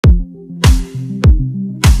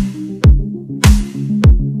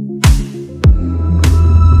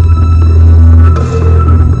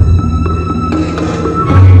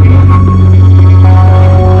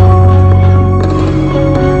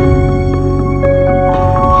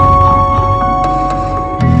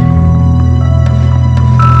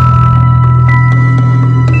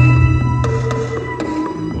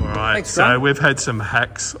So we've had some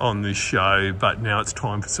hacks on this show, but now it's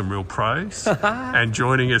time for some real pros. And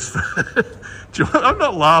joining us, I'm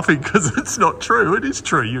not laughing because it's not true. It is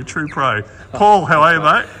true. You're a true pro. Paul, how are you,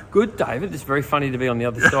 mate? Good, David. It's very funny to be on the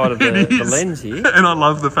other side of the lens here. And I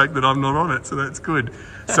love the fact that I'm not on it, so that's good.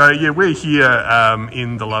 So, yeah, we're here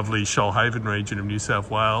in the lovely Shoalhaven region of New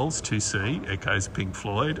South Wales to see Echo's Pink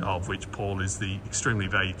Floyd, of which Paul is the extremely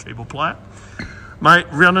valued keyboard player. Mate,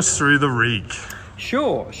 run us through the rig.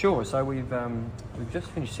 Sure. So we've just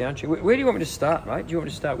finished sound check. Where do you want me to start, mate? Do you want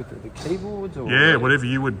me to start with the keyboards? Or yeah, whatever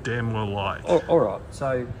you would damn well like. All right.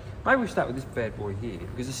 So maybe we start with this bad boy here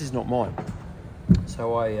because this is not mine.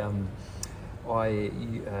 So at home I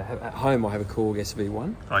have a Korg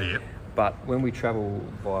SV1. Oh yeah. But when we travel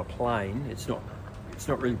via plane, it's not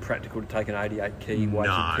really practical to take an 88 key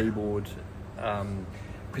weighted keyboard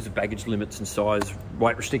because of baggage limits and size,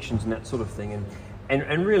 weight restrictions, and that sort of thing.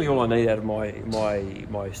 And really all I need out of my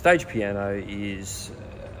stage piano is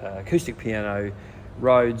acoustic piano,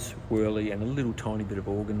 Rhodes, Whirly, and a little tiny bit of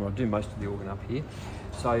organ. Well, I do most of the organ up here.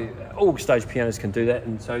 So all stage pianos can do that.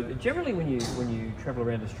 And so generally when you travel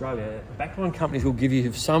around Australia, backline companies will give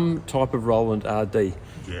you some type of Roland RD.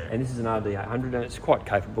 Yeah. And this is an RD 800 and it's quite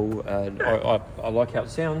capable. I like how it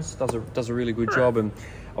sounds, does a really good job. And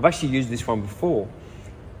I've actually used this one before.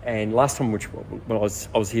 And last time, when I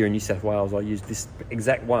was here in New South Wales, I used this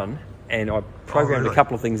exact one, and I programmed a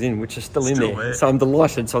couple of things in, which are still in there. So I'm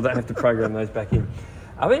delighted, so I don't have to program those back in.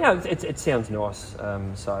 But yeah, it sounds nice.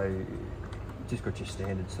 So just got your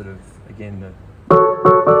standard sort of, again, the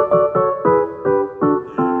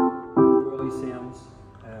early sounds,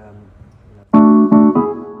 and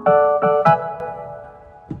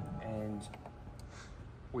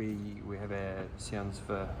we have our sounds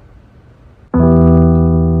for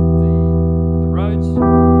Rhodes.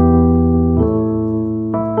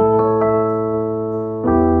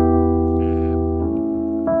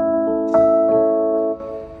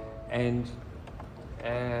 And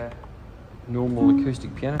our normal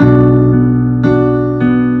acoustic piano.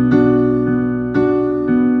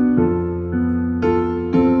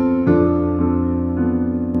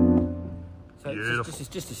 So it's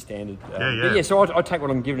just a standard. But yeah, so I take what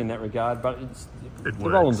I'm given in that regard, but the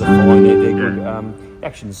Rolands are fine, they're good.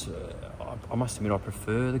 Actions, I must admit I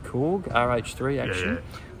prefer the Korg RH3 action,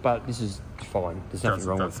 but this is fine. There's nothing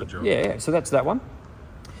wrong with it. Yeah, so that's that one.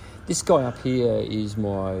 This guy up here is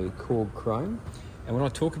my Korg Chrome, and when I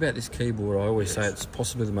talk about this keyboard, I always say it's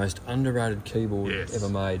possibly the most underrated keyboard ever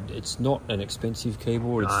made. It's not an expensive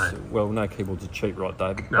keyboard. Well, no keyboards are cheap, right,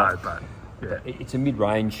 David? No, but it's a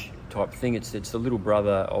mid-range type thing. It's the little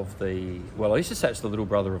brother of the, well, I used to say it's the little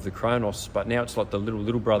brother of the Kronos, but now it's like the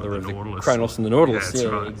little brother of the Kronos and the Nautilus. Yeah,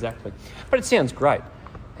 right. Exactly. But it sounds great,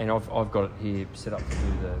 and I've got it here set up to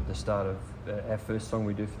do the start of our first song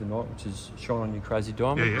we do for the night, which is "Shine On You Crazy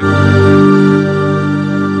Diamond."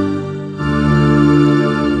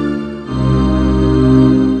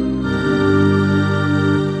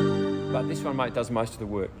 But this one, mate, does most of the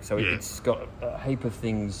work. So it's got a heap of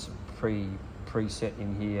things preset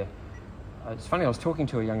in here. It's funny, I was talking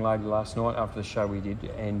to a young lady last night after the show we did,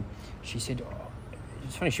 and she said,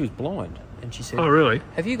 it's funny, she was blind, and she said, "Oh, really?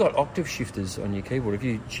 Have you got octave shifters on your keyboard? Have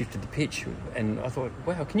you shifted the pitch?" And I thought,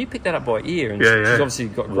 wow, can you pick that up by ear? And she's obviously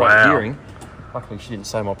got great hearing. Luckily, she didn't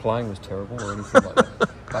say my playing was terrible or anything like that.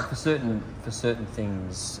 But for certain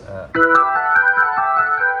things, I've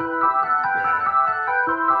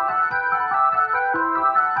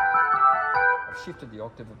shifted the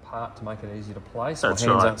octave apart to make it easier to play, so my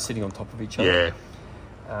hands aren't sitting on top of each other.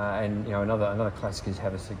 And you know, another classic is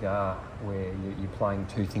Have a Cigar, where you're playing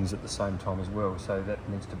two things at the same time as well. So that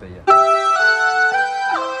needs to be a.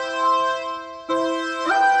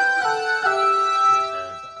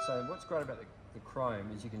 So what's great about the Chrome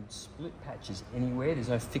is you can split patches anywhere. There's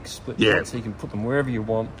no fixed split patch, so you can put them wherever you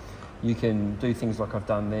want. You can do things like I've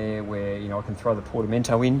done there, where I can throw the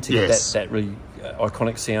portamento in to get that really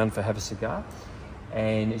iconic sound for Have a Cigar.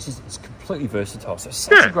 And it's completely versatile. So it's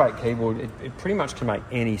such a great keyboard. It pretty much can make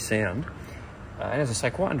any sound. And as I say,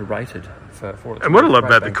 quite underrated for it. And what I love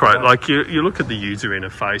about the Chrome, like you look at the user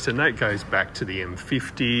interface, and that goes back to the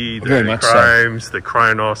M50, the Chromes, the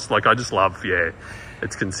Kronos. Like I just love,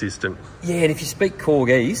 it's consistent. Yeah, and if you speak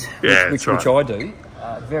Korgese, which I do,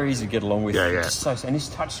 very easy to get along with. And this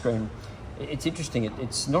touchscreen, it's interesting.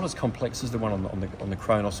 It's not as complex as the one on the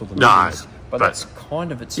Kronos or the Nautilus, but that's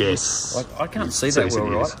kind of its. Like, I can't see that well,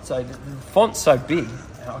 right? So the font's so big,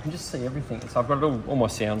 I can just see everything. So I've got all my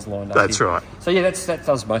sounds lined up. That's right. So yeah, that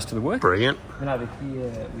does most of the work. Brilliant. And over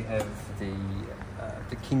here we have the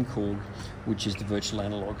King Korg, which is the virtual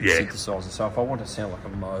analog synthesizer. So if I want to sound like a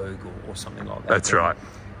Moog or something like that, that's right.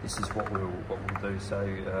 this is what we'll do. So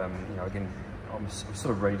you know, again, I'm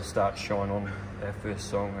sort of ready to start Shine On, our first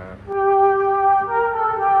song.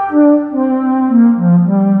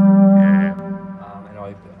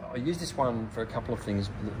 I use this one for a couple of things,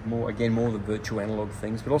 more the virtual analog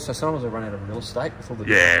things, but also sometimes I run out of real estate with all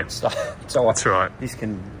the stuff. So that's right. This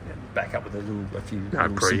can back up with a few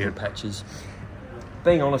little simple patches.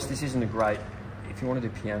 Being honest, this isn't a great, if you want to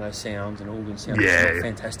do piano sounds and organ sounds, it's not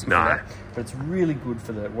fantastic for that. But it's really good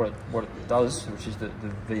for what it does, which is the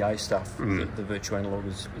VA stuff. The virtual analog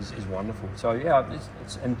is wonderful. So yeah,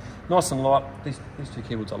 it's and nice and light. These two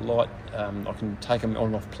keyboards are light. I can take them on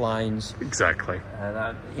and off planes. Exactly.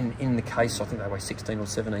 In the case, I think they weigh 16 or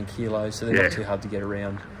 17 kilos, so they're not too hard to get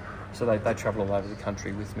around. So they travel all over the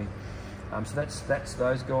country with me. So that's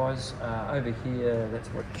those guys. Over here, that's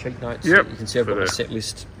what cheat notes. Yep. You can see I've got a set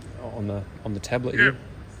list on the tablet here.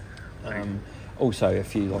 Also a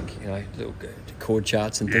few little chord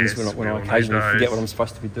charts and things when I occasionally forget what I'm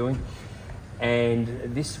supposed to be doing.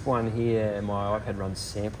 And this one here, my iPad runs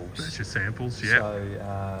samples. That's your samples,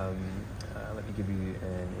 So let me give you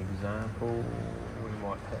an example. We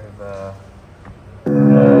might have.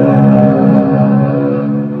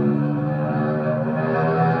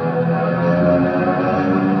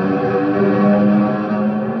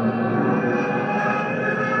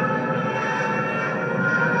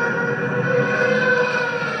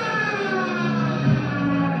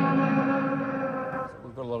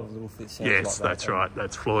 Yes, like that's right.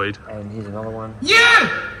 That's Floyd. And here's another one. You!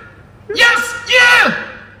 Yes, you!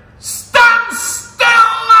 Stand still,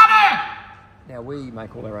 laddie! Now, we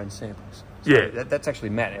make all our own samples. So that's actually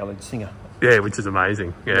Matt, our lead singer. Yeah, which is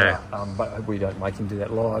amazing. Yeah. But we don't make him do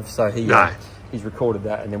that live. So he's recorded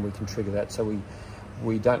that, and then we can trigger that. So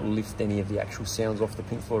we don't lift any of the actual sounds off the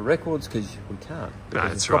Pink Floyd records because we can't. No,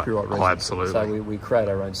 that's right. Copyright reasons. Oh, absolutely. So we create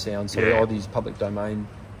our own sounds. So we either use public domain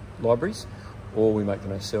libraries, or we make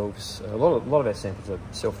them ourselves. A lot of our samples are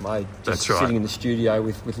self-made. That's right. Sitting in the studio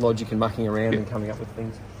with Logic and mucking around and coming up with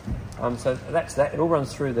things. So that's that. It all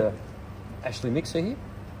runs through the Ashley mixer here.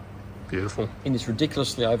 Beautiful. In this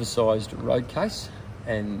ridiculously oversized Rode case.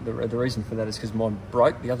 And the reason for that is because mine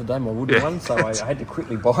broke the other day, my wooden one, so I had to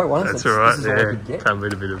quickly buy one. That's all right, this is all I could get. Come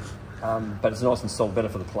with a bit of... but it's nice and solid, better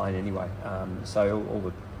for the plane anyway. So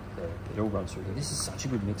it all runs through here. This is such a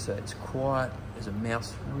good mixer. It's quiet as a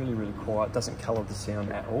mouse, really, really quiet. Doesn't colour the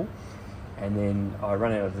sound at all. And then I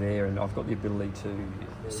run out of there, and I've got the ability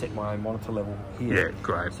to set my own monitor level here. Yeah,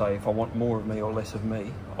 great. So if I want more of me or less of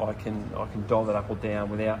me, I can dial that up or down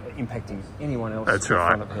without impacting anyone else. That's in right.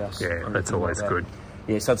 front of the house. Yeah, that's always good.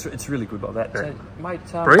 Yeah, so it's really good like that. Yeah. So, mate,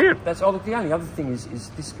 brilliant. That's the only other thing is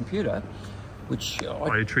this computer, which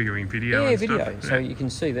are you triggering video? Yeah, and video. Stuff? So you can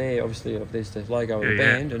see there, obviously, there's the logo of the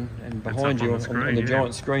band, and behind you on the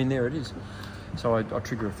giant screen there it is. So I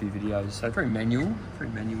trigger a few videos. So very manual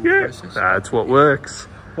process. That's what works.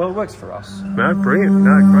 Well, it works for us. No, brilliant.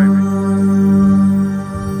 No, great.